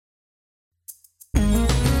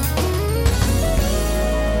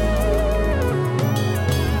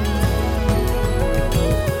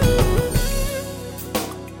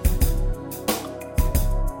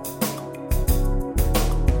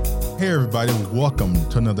everybody. Welcome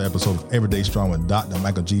to another episode of Everyday Strong with Dr.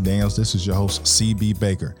 Michael G. Daniels. This is your host, CB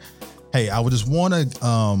Baker. Hey, I would just want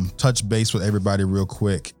to touch base with everybody real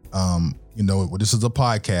quick. This is a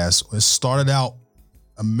podcast. It started out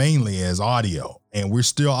mainly as audio, and we're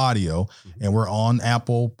still audio, and we're on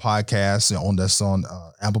Apple Podcasts, on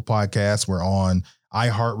Apple Podcasts. We're on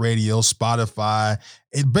iHeartRadio, Spotify,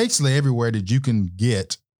 and basically everywhere that you can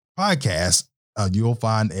get podcasts. You'll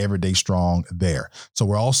find Everyday Strong there. So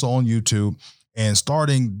we're also on YouTube, and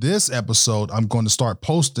starting this episode, I'm going to start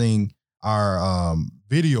posting our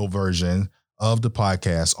video version of the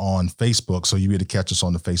podcast on Facebook. So you'll be able to catch us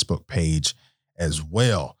on the Facebook page as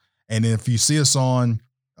well. And if you see us on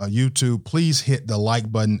YouTube, please hit the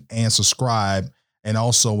like button and subscribe. And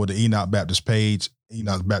also with the Enoch Baptist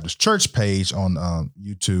Church page on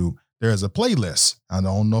YouTube, there's a playlist. I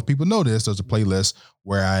don't know if people know this. There's a playlist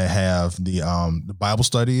where I have the Bible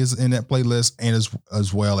study is in that playlist, and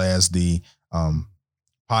as well as the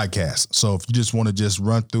podcast. So if you just want to just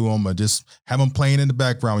run through them or just have them playing in the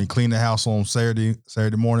background when you clean the house on Saturday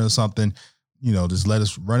morning or something, just let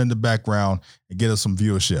us run in the background and get us some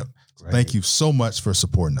viewership. Right. Thank you so much for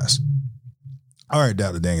supporting us. All right,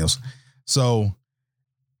 Dr. Daniels. So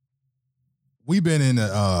we've been in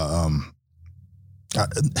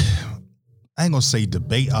I ain't gonna say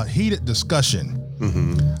debate, a heated discussion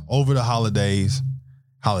over the holiday,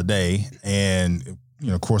 and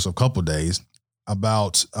of course a couple of days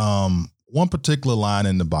about one particular line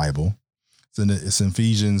in the Bible. It's in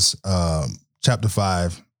Ephesians chapter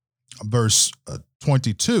 5, verse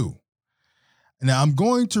 22. Now I'm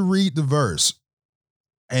going to read the verse,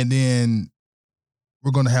 and then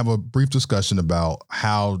we're going to have a brief discussion about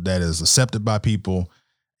how that is accepted by people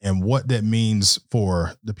and what that means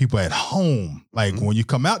for the people at home. Like when you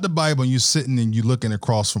come out the Bible and you're sitting and you're looking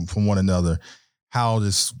across from one another, how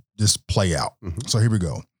this play out. So here we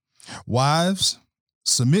go. Wives,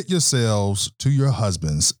 submit yourselves to your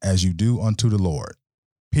husbands as you do unto the Lord,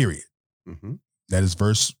 period. That is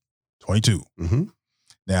verse 22.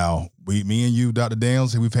 Now, me and you, Dr.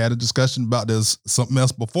 Daniels, we've had a discussion about there's something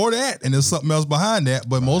else before that and there's something else behind that,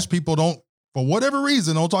 but most people don't, for whatever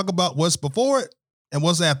reason, don't talk about what's before it and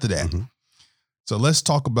what's after that. So let's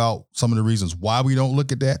talk about some of the reasons why we don't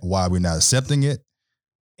look at that, why we're not accepting it,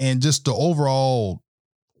 and just the overall,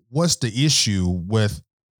 what's the issue with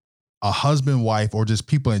a husband, wife, or just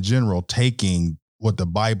people in general taking what the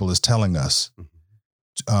Bible is telling us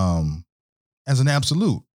as an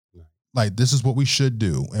absolute. Like, this is what we should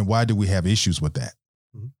do, and why do we have issues with that?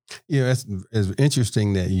 Yeah, it's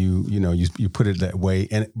interesting that you put it that way,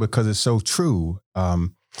 and because it's so true.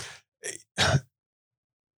 The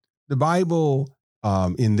Bible,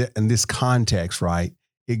 in this context, right,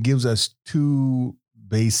 it gives us two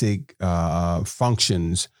basic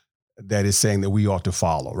functions that is saying that we ought to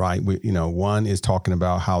follow, right? One is talking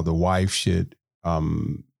about how the wife should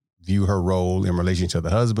view her role in relation to the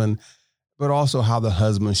husband, but also how the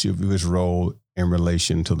husband should view his role in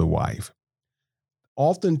relation to the wife.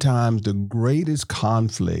 Oftentimes, the greatest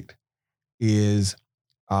conflict is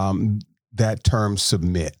that term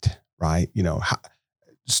submit, right?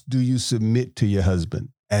 Do you submit to your husband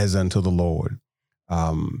as unto the Lord?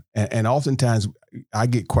 And oftentimes I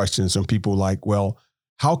get questions from people like, well,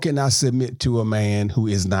 how can I submit to a man who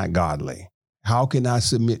is not godly? How can I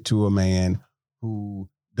submit to a man who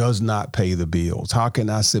does not pay the bills? How can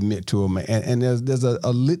I submit to a man? And there's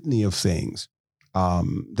a litany of things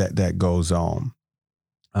that goes on.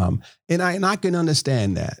 And I can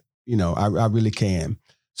understand that, I really can.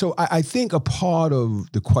 So I think a part of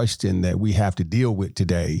the question that we have to deal with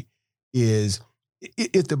today is,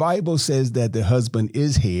 if the Bible says that the husband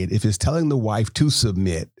is head, if it's telling the wife to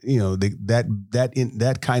submit,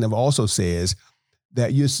 that kind of also says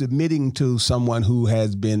that you're submitting to someone who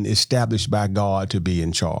has been established by God to be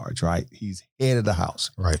in charge, right? He's head of the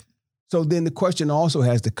house. Right. So then the question also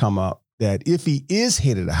has to come up that if he is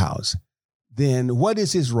head of the house, then what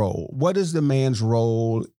is his role? What is the man's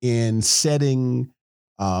role in setting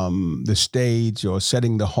the stage or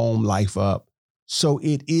setting the home life up so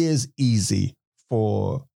it is easy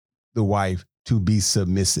for the wife to be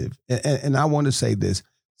submissive? And I want to say this: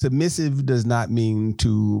 submissive does not mean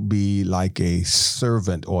to be like a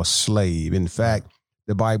servant or slave. In fact,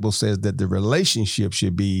 the Bible says that the relationship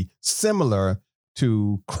should be similar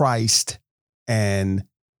to Christ and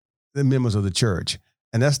the members of the church.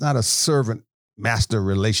 And that's not a servant-master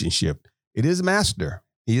relationship. It is master.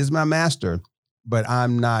 He is my master, but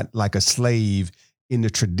I'm not like a slave in the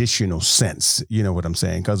traditional sense. You know what I'm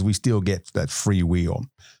saying? Because we still get that free will.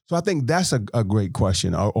 So I think that's a great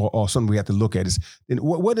question, or something we have to look at is, then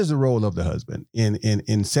what is the role of the husband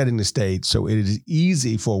in setting the stage so it is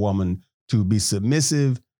easy for a woman to be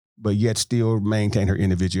submissive, but yet still maintain her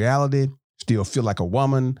individuality, still feel like a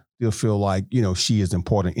woman, still feel like, she is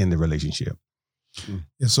important in the relationship.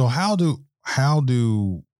 And so how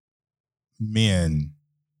do men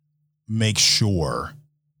make sure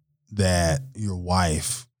that your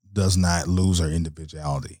wife does not lose her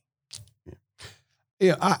individuality?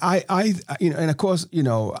 Yeah, I and of course,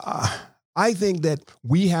 I think that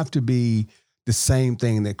we have to be the same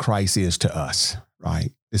thing that Christ is to us,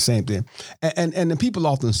 right? The same thing. And the people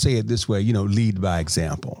often say it this way, lead by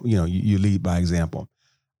example. You lead by example.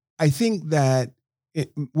 I think that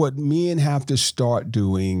what men have to start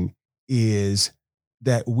doing is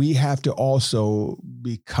that we have to also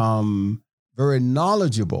become very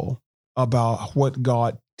knowledgeable about what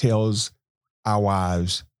God tells our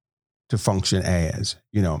wives to function as,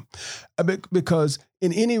 because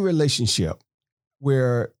in any relationship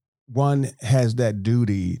where one has that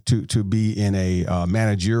duty to be in a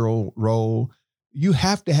managerial role, you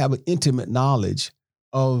have to have an intimate knowledge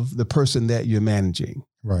of the person that you're managing,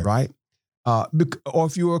 right? Or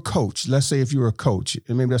if you're a coach, let's say if you're a coach,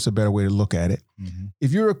 and maybe that's a better way to look at it. Mm-hmm.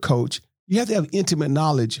 If you're a coach, you have to have intimate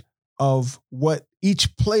knowledge of what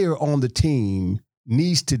each player on the team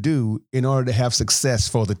needs to do in order to have success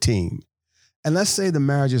for the team. And let's say the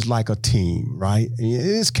marriage is like a team, right? It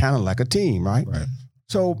is kind of like a team, right?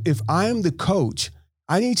 So if I'm the coach,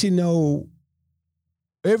 I need to know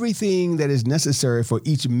everything that is necessary for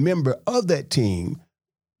each member of that team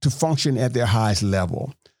to function at their highest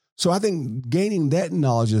level. So I think gaining that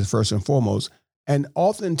knowledge is first and foremost. And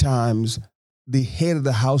oftentimes the head of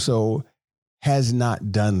the household has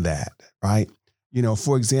not done that, right?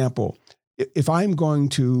 For example, if I'm going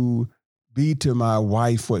to be to my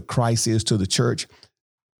wife what Christ is to the church,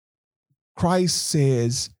 Christ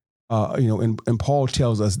says, and Paul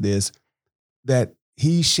tells us this, that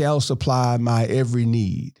he shall supply my every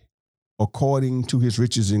need according to his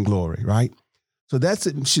riches and glory, right? So that's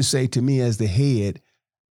it should say to me as the head,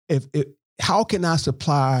 how can I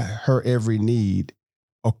supply her every need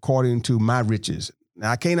according to my riches?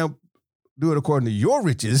 Now, I can't do it according to your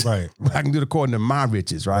riches. Right. I can do it according to my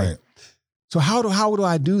riches, right? So how do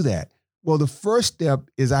I do that? Well, the first step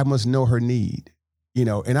is I must know her need,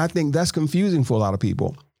 and I think that's confusing for a lot of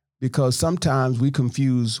people because sometimes we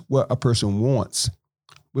confuse what a person wants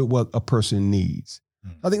with what a person needs.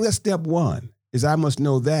 I think that's step one, is I must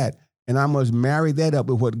know that, and I must marry that up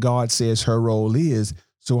with what God says her role is,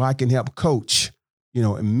 so I can help coach,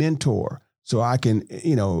 and mentor, so I can,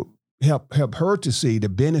 help her to see the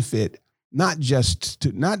benefit, not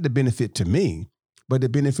the benefit to me, but the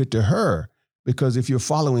benefit to her. Because if you're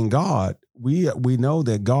following God, we know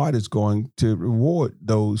that God is going to reward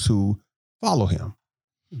those who follow him.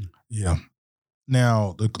 Yeah.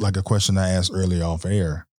 Now, like a question I asked earlier off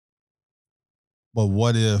air, but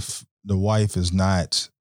what if the wife is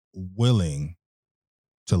not willing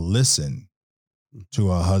to listen to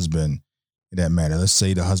her husband in that matter? Let's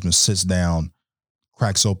say the husband sits down,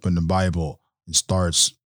 cracks open the Bible, and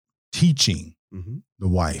starts teaching the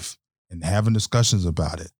wife and having discussions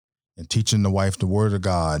about it and teaching the wife the word of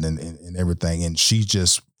God and everything. And she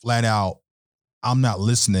just flat out, I'm not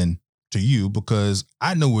listening to you because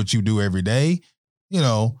I know what you do every day.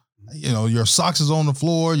 Your socks is on the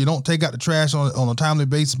floor. You don't take out the trash on a timely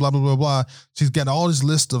basis, blah, blah, blah, blah. She's got all this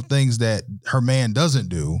list of things that her man doesn't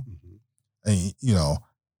do. And,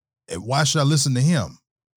 why should I listen to him?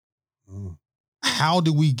 How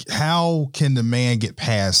can the man get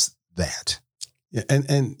past that? Yeah,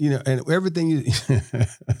 and everything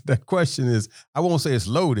that question is, I won't say it's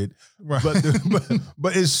loaded, right.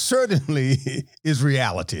 but it certainly is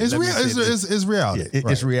reality. It's reality.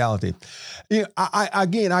 It's reality.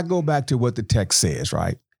 I go back to what the text says,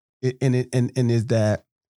 right? And is that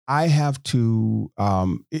I have to,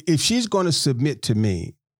 if she's going to submit to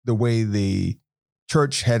me the way the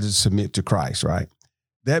church had to submit to Christ, right?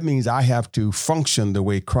 That means I have to function the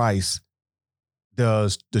way Christ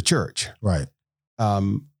does the church, right?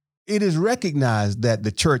 It is recognized that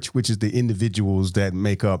the church, which is the individuals that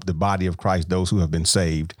make up the body of Christ, those who have been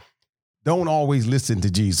saved, don't always listen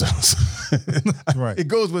to Jesus. Right. It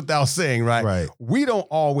goes without saying, right? Right. We don't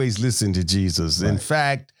always listen to Jesus. Right. In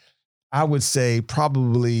fact, I would say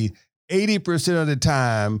probably 80% of the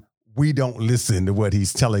time, we don't listen to what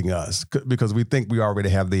he's telling us because we think we already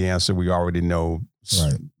have the answer. We already know,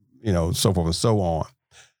 right. So forth and so on.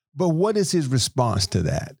 But what is his response to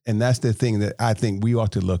that? And that's the thing that I think we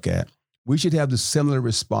ought to look at. We should have the similar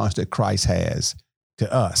response that Christ has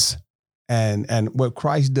to us. And what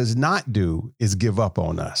Christ does not do is give up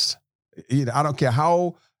on us. I don't care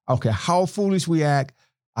how foolish we act.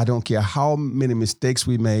 I don't care how many mistakes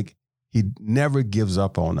we make. He never gives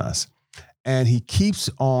up on us. And he keeps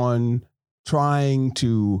on trying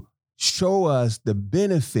to show us the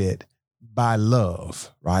benefit by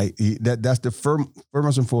love, right? That's the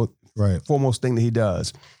foremost and foremost thing that he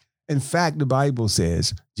does. In fact, the Bible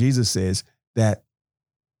says, Jesus says that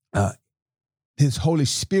his Holy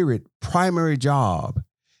Spirit primary job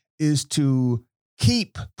is to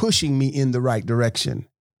keep pushing me in the right direction,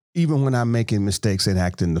 even when I'm making mistakes and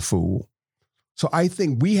acting the fool. So I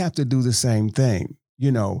think we have to do the same thing,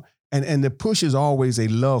 and the push is always a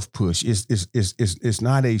love push. It's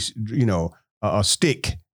not a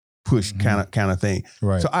stick push kind of thing.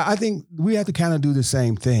 Right. So I think we have to kind of do the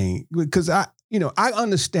same thing, because I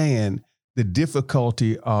understand the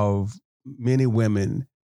difficulty of many women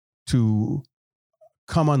to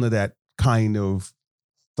come under that kind of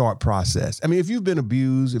thought process. I mean, if you've been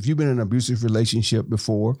abused, if you've been in an abusive relationship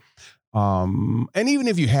before, and even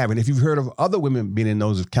if you haven't, if you've heard of other women being in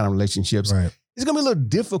those kind of relationships, right, it's going to be a little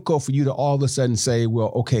difficult for you to all of a sudden say, well,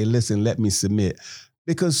 okay, listen, let me submit.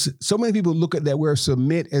 Because so many people look at that word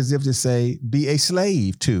submit as if to say, be a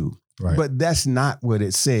slave to. right. But that's not what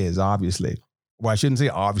it says, obviously. Well, I shouldn't say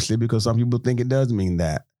obviously, because some people think it does mean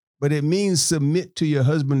that. But it means submit to your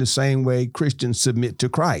husband the same way Christians submit to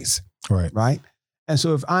Christ. Right. Right. And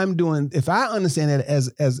so if I understand that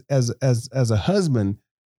as a husband,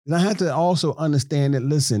 then I have to also understand that,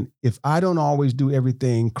 listen, if I don't always do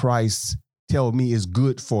everything Christ tells me is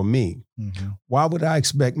good for me, why would I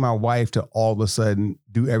expect my wife to all of a sudden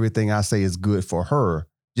do everything I say is good for her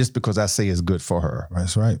just because I say it's good for her?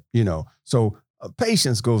 That's right. So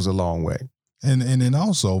patience goes a long way. And then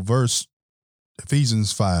also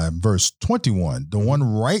Ephesians 5, verse 21, the one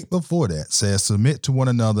right before that says, submit to one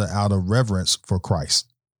another out of reverence for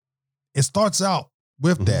Christ. It starts out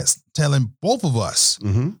with that, telling both of us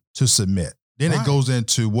to submit. Then it goes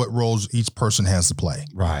into what roles each person has to play.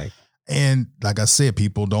 Right. And like I said,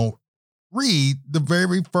 people don't read the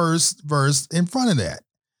very first verse in front of that.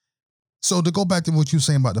 So to go back to what you're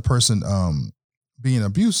saying about the person being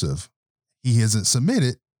abusive, he hasn't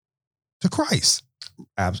submitted to Christ.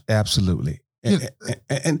 Absolutely.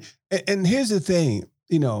 And here's the thing,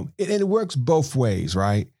 it works both ways,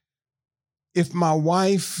 right? If my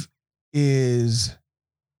wife is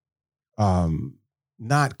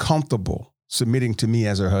not comfortable submitting to me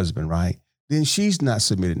as her husband, right, then she's not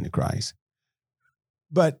submitting to Christ.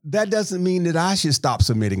 But that doesn't mean that I should stop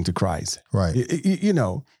submitting to Christ. Right.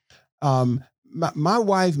 My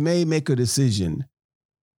wife may make a decision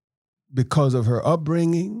because of her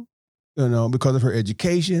upbringing, because of her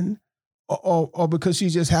education, or because she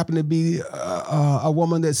just happened to be a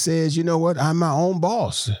woman that says, you know what, I'm my own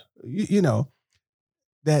boss,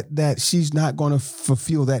 that she's not going to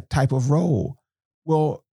fulfill that type of role.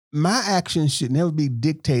 Well, my actions should never be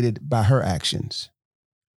dictated by her actions,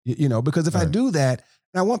 because if I do that,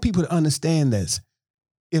 and I want people to understand this,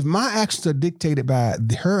 if my actions are dictated by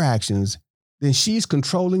her actions, then she's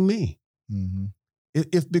controlling me. Mm-hmm.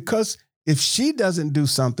 If she doesn't do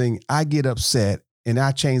something, I get upset and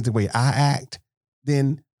I change the way I act,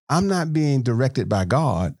 then I'm not being directed by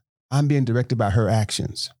God. I'm being directed by her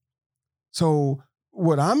actions. So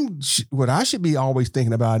what I should be always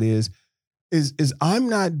thinking about is I'm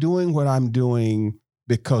not doing what I'm doing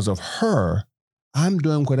because of her. I'm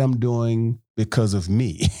doing what I'm doing because of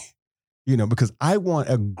me, because I want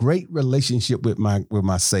a great relationship with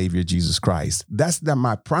my Savior, Jesus Christ. That's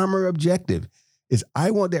my primary objective. Is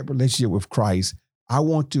I want that relationship with Christ. I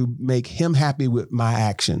want to make him happy with my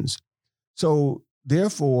actions. So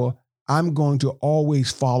therefore, I'm going to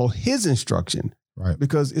always follow his instruction. Right.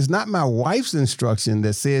 Because it's not my wife's instruction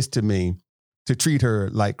that says to me to treat her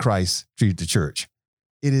like Christ treated the church.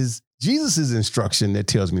 It is Jesus's instruction that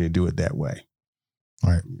tells me to do it that way.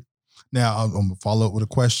 All right. Now, I'm going to follow up with a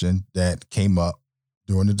question that came up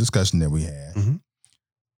during the discussion that we had. Mm-hmm.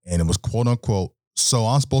 And it was quote unquote, so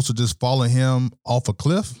I'm supposed to just follow him off a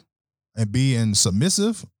cliff and being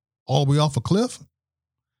submissive all the way off a cliff?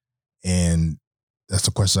 And that's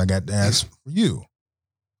the question I got to ask for you.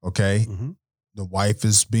 Okay. Mm-hmm. The wife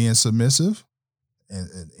is being submissive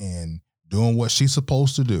and doing what she's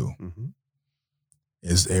supposed to do. Mm-hmm.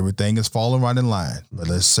 Everything is falling right in line. Mm-hmm. But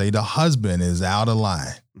let's say the husband is out of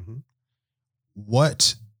line. Mm-hmm.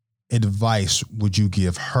 What advice would you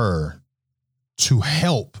give her to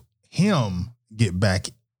help him get back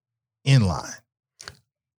in line?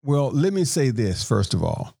 Well, let me say this, first of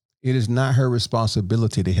all. It is not her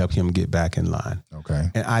responsibility to help him get back in line. Okay.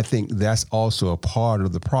 And I think that's also a part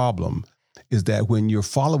of the problem, is that when you're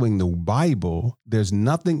following the Bible, there's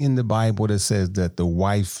nothing in the Bible that says that the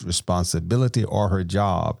wife's responsibility or her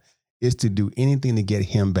job is to do anything to get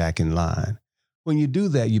him back in line. When you do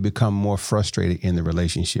that, you become more frustrated in the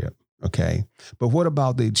relationship. Okay. But what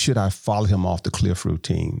about should I follow him off the cliff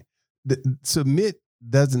routine? Submit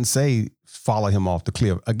doesn't say follow him off the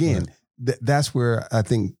cliff. Again, that's where I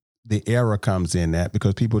think the error comes in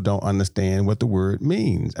because people don't understand what the word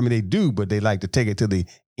means. I mean, they do, but they like to take it to the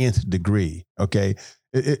nth degree. Okay.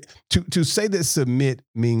 To say that submit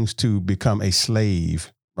means to become a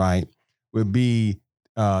slave, right, would be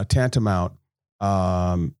tantamount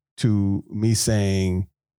to me saying,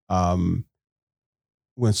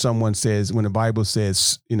 when the Bible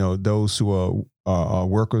says, those who are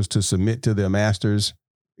workers to submit to their masters,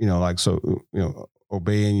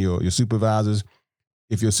 obeying your supervisors.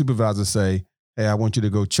 If your supervisor say, hey, I want you to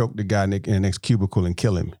go choke the guy in the next cubicle and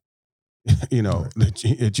kill him,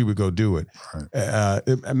 that you would go do it. Right. As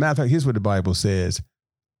a matter of fact, here's what the Bible says,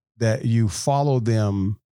 that you follow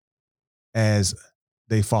them as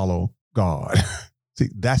they follow God. See,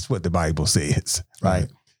 that's what the Bible says,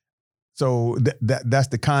 right? So that's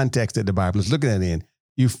the context that the Bible is looking at in.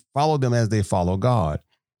 You follow them as they follow God.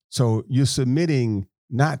 So you're submitting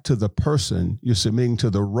not to the person, you're submitting to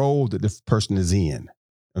the role that the person is in.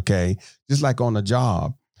 Okay. Just like on a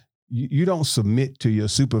job, you don't submit to your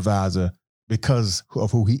supervisor because of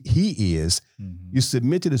who he is. Mm-hmm. You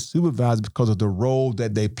submit to the supervisor because of the role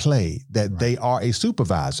that they play, that they are a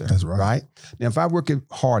supervisor. That's right. Now, if I work at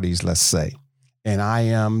Hardee's, let's say, and I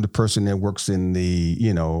am the person that works in the,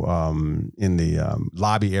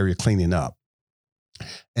 lobby area cleaning up,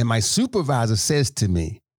 and my supervisor says to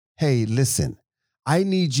me, hey, listen, I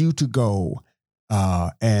need you to go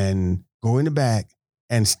and go in the back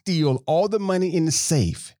and steal all the money in the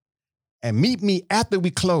safe and meet me after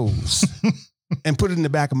we close and put it in the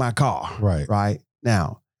back of my car. Right.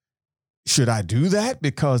 Now, should I do that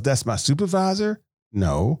because that's my supervisor?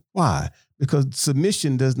 No. Why? Because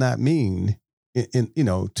submission does not mean,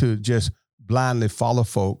 to just blindly follow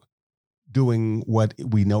folk doing what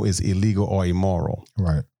we know is illegal or immoral.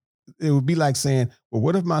 Right. It would be like saying, well,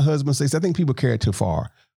 what if my husband says, I think people carry it too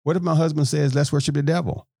far. What if my husband says, let's worship the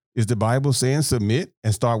devil? Is the Bible saying submit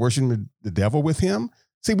and start worshiping the devil with him?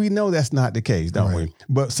 See, we know that's not the case, don't we?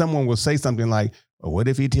 But someone will say something like, well, what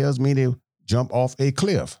if he tells me to jump off a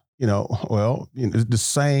cliff? The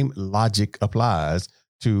same logic applies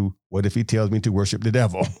to what if he tells me to worship the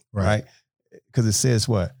devil, right? Because it says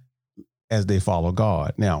what? As they follow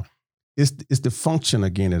God. Now, it's the function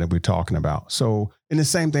again that we're talking about. So, and the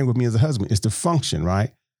same thing with me as a husband, it's the function,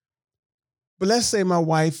 right? But let's say my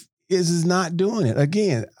wife is not doing it.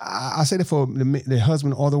 Again, I say that for the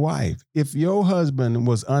husband or the wife. If your husband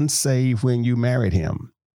was unsaved when you married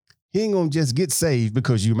him, he ain't going to just get saved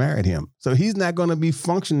because you married him. So he's not going to be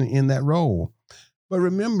functioning in that role. But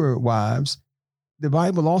remember, wives, the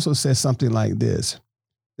Bible also says something like this,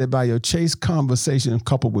 that by your chaste conversation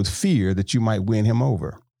coupled with fear that you might win him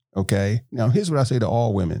over. Okay. Now, here's what I say to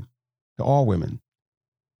all women.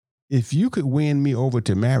 If you could win me over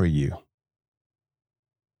to marry you,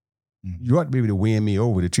 you ought to be able to win me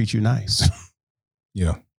over to treat you nice.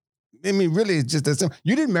 Yeah. I mean, really, it's just that simple.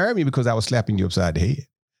 You didn't marry me because I was slapping you upside the head.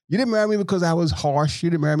 You didn't marry me because I was harsh. You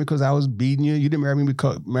didn't marry me because I was beating you. You didn't marry me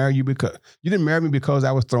because you didn't marry me because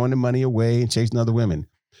I was throwing the money away and chasing other women.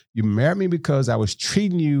 You married me because I was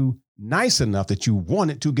treating you nice enough that you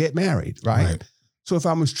wanted to get married, right? So if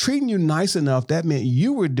I was treating you nice enough, that meant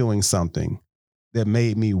you were doing something that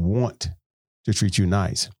made me want to treat you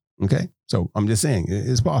nice. Okay. So I'm just saying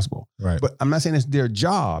it's possible. Right. But I'm not saying it's their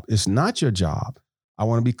job. It's not your job. I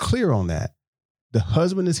want to be clear on that. The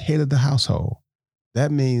husband is head of the household.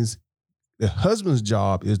 That means the husband's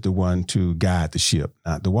job is the one to guide the ship,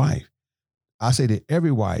 not the wife. I say to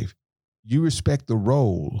every wife, you respect the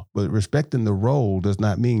role, but respecting the role does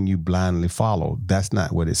not mean you blindly follow. That's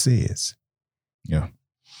not what it says. Yeah.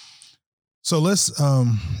 So let's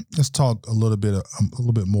talk a little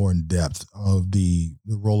bit more in depth of the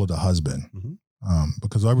role of the husband,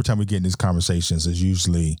 because every time we get in these conversations, is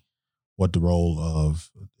usually what the role of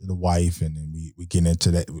the wife, and then we get into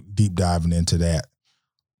that, deep diving into that.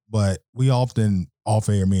 But we often off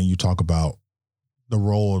air, me and you talk about the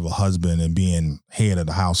role of a husband and being head of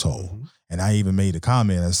the household. And I even made a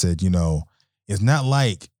comment. I said, it's not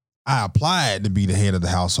like I applied to be the head of the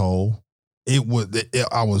household. I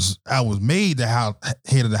was made the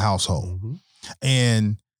head of the household.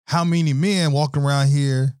 And how many men walking around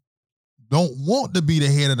here don't want to be the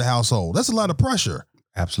head of the household? That's a lot of pressure.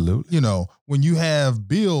 Absolutely. When you have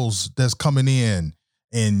bills that's coming in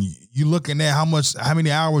and you looking at how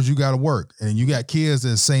many hours you got to work, and you got kids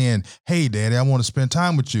that's saying, hey, daddy, I want to spend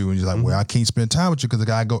time with you. And you're like, well, I can't spend time with you because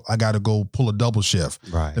I got to go pull a double shift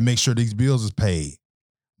to make sure these bills is paid.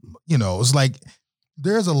 It's like,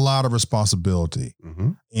 there's a lot of responsibility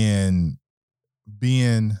in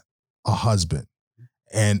being a husband.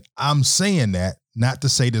 And I'm saying that not to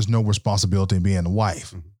say there's no responsibility in being a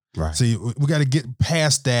wife. Right. See, we got to get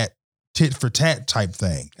past that tit for tat type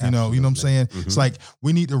thing. You know what I'm saying? Mm-hmm. It's like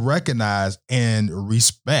we need to recognize and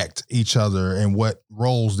respect each other and what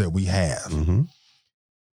roles that we have.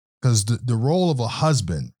 Because the role of a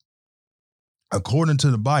husband, according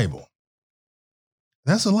to the Bible,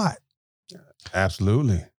 that's a lot.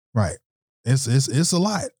 Absolutely. Right. It's a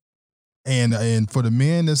lot. And for the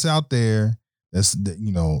men that's out there, that's,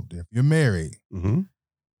 you know, if you're married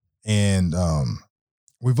and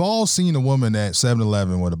we've all seen a woman at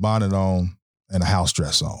 7-Eleven with a bonnet on and a house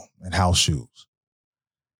dress on and house shoes.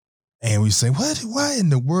 And we say, why in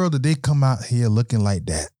the world did they come out here looking like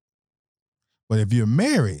that? But if you're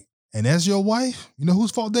married and that's your wife, you know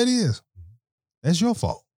whose fault that is? That's your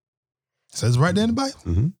fault. It says right there in the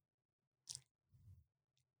Bible.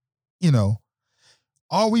 You know,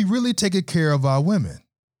 are we really taking care of our women?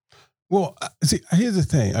 Well, see, here's the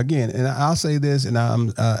thing. Again, and I'll say this, and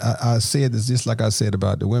I said this just like I said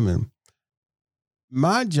about the women.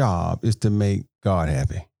 My job is to make God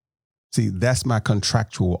happy. See, that's my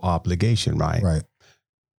contractual obligation, right? Right.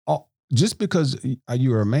 Just because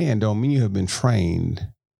you're a man don't mean you have been trained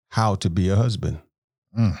how to be a husband.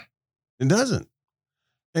 It doesn't.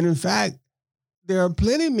 And in fact, there are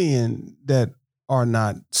plenty of men that are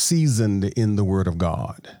not seasoned in the Word of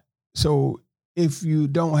God. So if you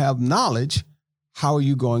don't have knowledge, how are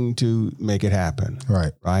you going to make it happen?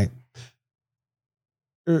 Right. Right.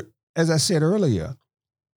 As I said earlier,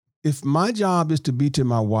 if my job is to be to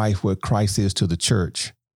my wife what Christ is to the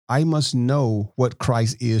church, I must know what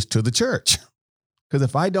Christ is to the church. Because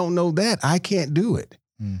if I don't know that, I can't do it.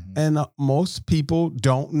 And most people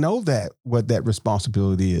don't know that, what that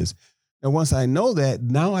responsibility is. And once I know that,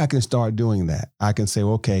 now I can start doing that. I can say,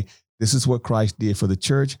 okay, this is what Christ did for the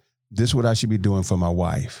church. This is what I should be doing for my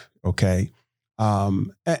wife. Okay.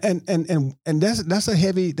 And that's a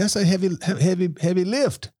heavy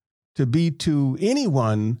lift to be to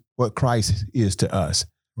anyone what Christ is to us.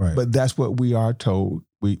 Right. But that's what we are told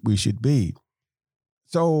we should be.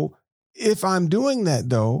 So if I'm doing that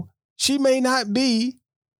though, she may not be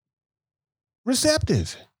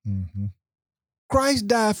receptive. Christ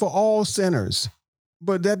died for all sinners,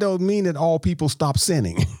 but that don't mean that all people stop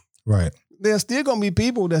sinning. Right. There's still going to be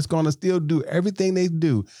people that's going to still do everything they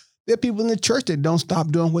do. There are people in the church that don't stop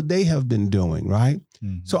doing what they have been doing, right?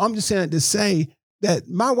 So I'm just saying to say that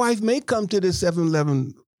my wife may come to this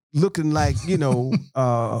 7-Eleven looking like, you know,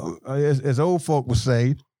 as old folk would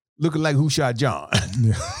say, looking like Who Shot John,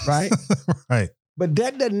 right? Right. But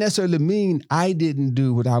that doesn't necessarily mean I didn't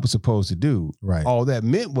do what I was supposed to do. Right. All that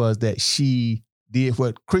meant was that she did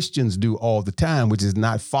what Christians do all the time, which is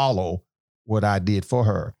not follow what I did for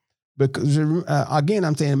her. Because again,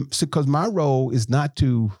 I'm saying, because my role is not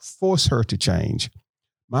to force her to change.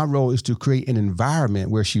 My role is to create an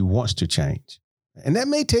environment where she wants to change. And that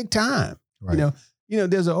may take time. Right. You know,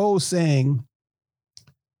 there's an old saying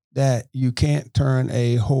that you can't turn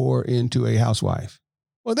a whore into a housewife.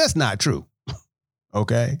 Well, that's not true.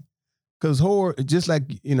 Okay. Because whore, just like,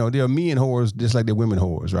 you know, there are men whores, just like there are women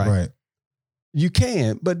whores, right? Right. You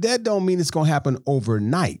can, but that don't mean it's going to happen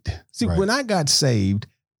overnight. See, Right. when I got saved,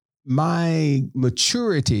 my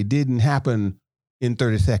maturity didn't happen in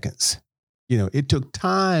 30 seconds. You know, it took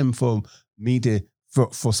time for me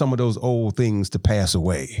for some of those old things to pass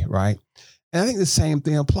away, right? And I think the same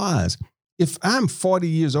thing applies. If I'm 40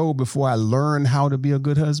 years old before I learn how to be a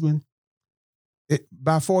good husband,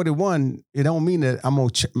 by 41, it don't mean that I'm going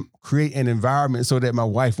to create an environment so that my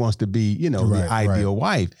wife wants to be, you know, the ideal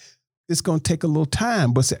wife. It's going to take a little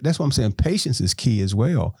time, but that's what I'm saying. Patience is key as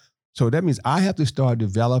well. So that means I have to start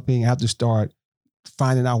developing, I have to start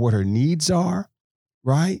finding out what her needs are,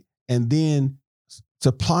 right? And then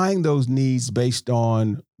supplying those needs based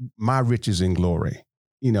on my riches and glory,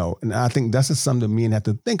 you know, and I think that's just something men have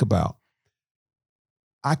to think about.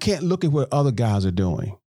 I can't look at what other guys are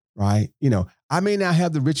doing, right? You know, I may not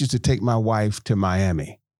have the riches to take my wife to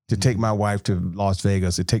Miami, to take my wife to Las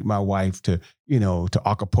Vegas, to take my wife to, you know, to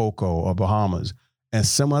Acapulco or Bahamas. And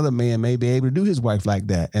some other man may be able to do his wife like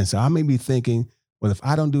that. And so I may be thinking, well, if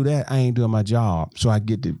I don't do that, I ain't doing my job. So I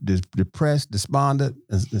get depressed, despondent,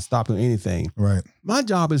 and stop doing anything. Right. My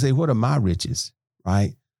job is to say, what are my riches,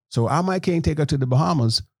 right? So I might can't take her to the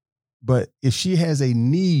Bahamas, but if she has a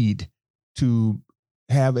need to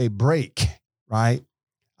have a break, right,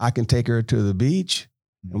 I can take her to the beach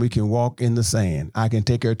and we can walk in the sand. I can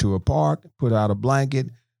take her to a park, put out a blanket,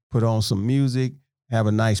 put on some music, have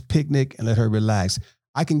a nice picnic, and let her relax.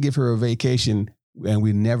 I can give her a vacation and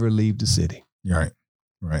we never leave the city. Right.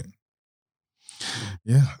 Right.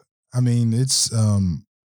 Yeah. I mean, it's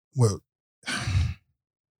well,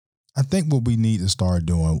 I think what we need to start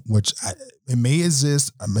doing, which it may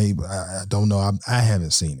exist, I don't know, I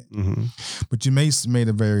haven't seen it, Mm-hmm. but you made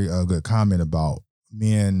a very good comment about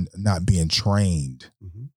men not being trained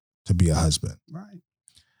Mm-hmm. to be a husband, Right.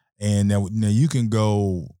 and now you can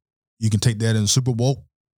take that in the super woke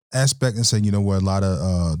aspect and say, you know what, a lot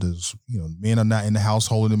of men are not in the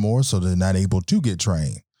household anymore, so they're not able to get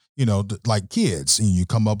trained. Like kids, and you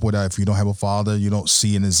come up with that. If you don't have a father, you don't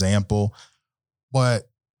see an example. But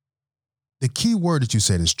the key word that you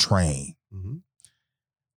said is train. Mm-hmm.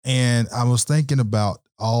 And I was thinking about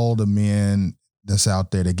all the men that's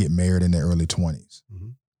out there that get married in their early 20s. Mm-hmm.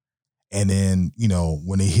 And then,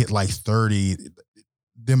 when they hit like 30,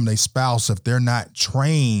 them and their spouse, if they're not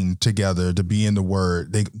trained together to be in the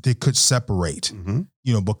word, they could separate,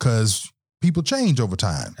 Mm-hmm. Because people change over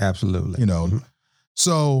time. Absolutely. Mm-hmm.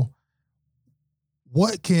 So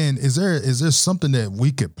is there something that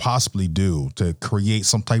we could possibly do to create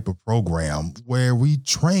some type of program where we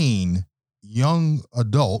train young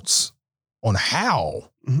adults on how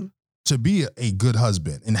Mm-hmm. to be a good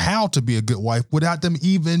husband and how to be a good wife without them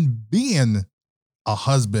even being a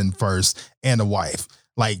husband first and a wife?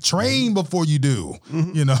 Like, train before you do,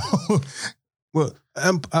 Mm-hmm. Well,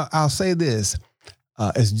 I'll say this.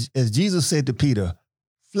 As Jesus said to Peter,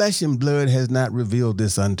 flesh and blood has not revealed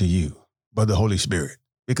this unto you, but the Holy Spirit.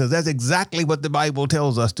 Because that's exactly what the Bible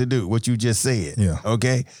tells us to do, what you just said. Yeah.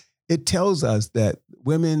 Okay? It tells us that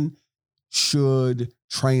women should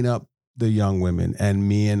train up the young women, and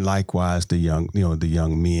men likewise the young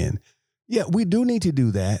men. Yeah, we do need to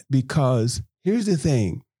do that, because here's the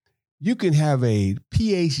thing. You can have a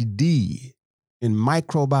PhD in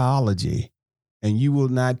microbiology and you will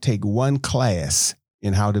not take one class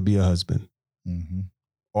in how to be a husband. Mm-hmm.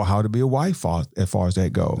 Or how to be a wife, as far as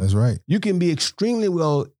that goes. That's right. You can be extremely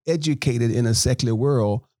well educated in a secular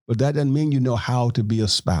world, but that doesn't mean you know how to be a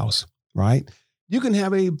spouse, right? You can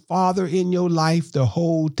have a father in your life the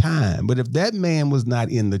whole time, but if that man was not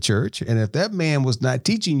in the church, and if that man was not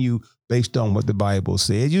teaching you based on what the Bible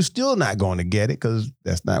says, you're still not going to get it, because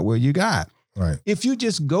that's not where you got. Right. If you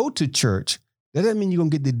just go to church, that doesn't mean you're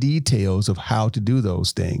going to get the details of how to do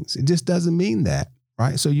those things. It just doesn't mean that.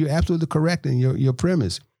 Right. So you're absolutely correct in your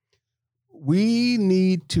premise. We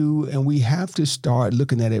need to, and we have to start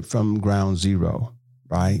looking at it from ground zero,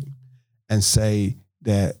 right? And say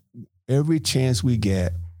that every chance we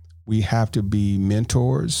get, we have to be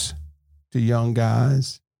mentors to young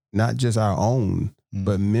guys, not just our own,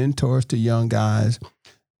 but mentors to young guys,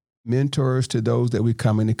 mentors to those that we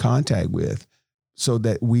come into contact with, so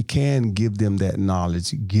that we can give them that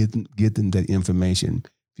knowledge, give them that information.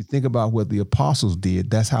 If you think about what the apostles did,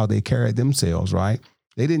 that's how they carried themselves, right?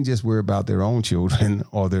 They didn't just worry about their own children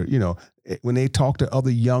or their, when they talked to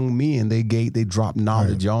other young men, they dropped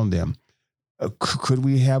knowledge on them. Could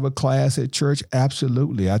we have a class at church?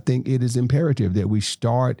 Absolutely. I think it is imperative that we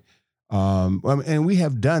start, and we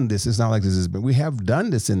have done this. It's not like this has been, we have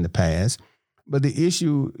done this in the past, but the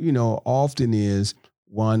issue, often is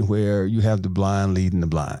one where you have the blind leading the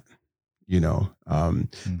blind.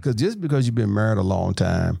 Because just because you've been married a long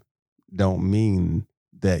time don't mean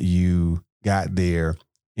that you got there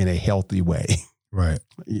in a healthy way. Right.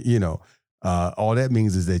 All that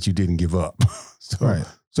means is that you didn't give up.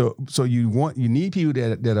 So you need people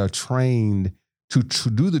that are trained to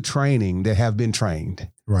do the training, that have been trained.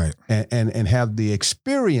 Right. And have the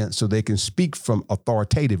experience, so they can speak from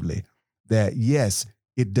authoritatively that, yes,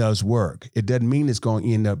 it does work. It doesn't mean it's going to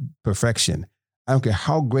end up perfection. I don't care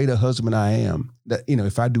how great a husband I am, that,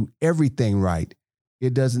 if I do everything right,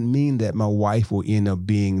 it doesn't mean that my wife will end up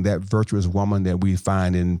being that virtuous woman that we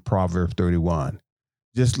find in Proverbs 31.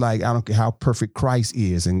 Just like, I don't care how perfect Christ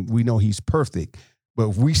is, and we know he's perfect, but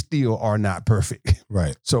we still are not perfect.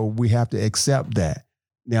 Right. So we have to accept that.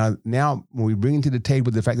 Now when we bring to the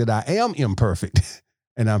table the fact that I am imperfect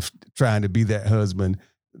and I'm trying to be that husband,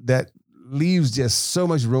 that leaves just so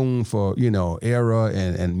much room for, error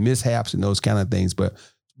and mishaps and those kind of things. But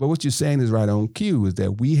what you're saying is right on cue, is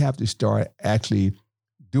that we have to start actually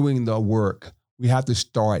doing the work. We have to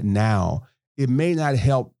start now. It may not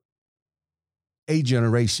help a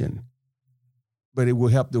generation, but it will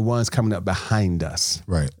help the ones coming up behind us.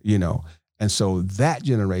 Right. And so that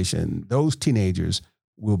generation, those teenagers,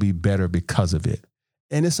 will be better because of it.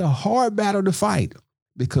 And it's a hard battle to fight,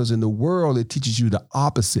 because in the world, it teaches you the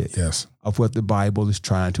opposite of what the Bible is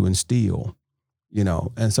trying to instill,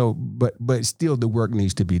 and so, but still the work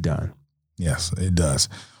needs to be done. Yes, it does.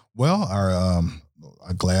 Well, our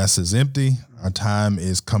glass is empty. Our time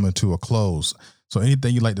is coming to a close. So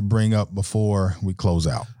anything you'd like to bring up before we close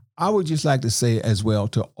out? I would just like to say as well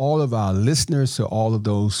to all of our listeners, to all of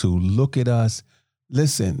those who look at us,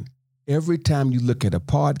 listen, every time you look at a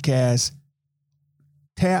podcast,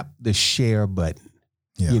 tap the share button.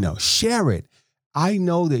 Yeah. Share it. I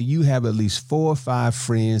know that you have at least 4 or 5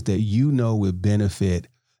 friends that you know would benefit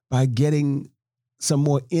by getting some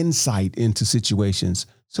more insight into situations.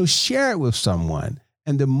 So share it with someone.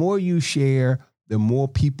 And the more you share, the more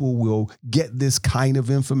people will get this kind of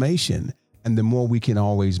information, and the more we can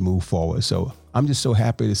always move forward. So I'm just so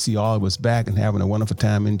happy to see all of us back and having a wonderful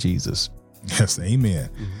time in Jesus. Yes, amen.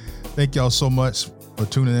 Mm-hmm. Thank y'all so much for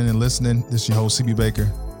tuning in and listening. This is your host, CB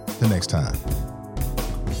Baker. Till next time.